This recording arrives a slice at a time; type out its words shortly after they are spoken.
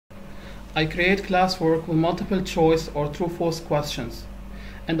I create classwork with multiple choice or true-false questions,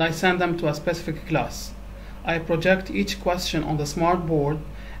 and I send them to a specific class. I project each question on the smart board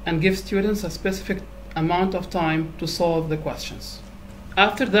and give students a specific amount of time to solve the questions.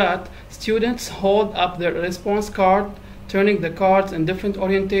 After that, students hold up their response card, turning the cards in different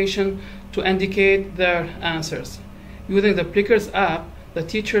orientation to indicate their answers. Using the plickers app, the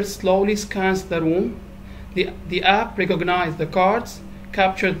teacher slowly scans the room. The app recognizes the cards,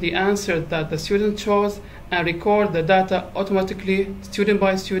 captures the answer that the student chose, and records the data automatically, student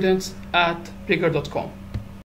by student, at plicker.com.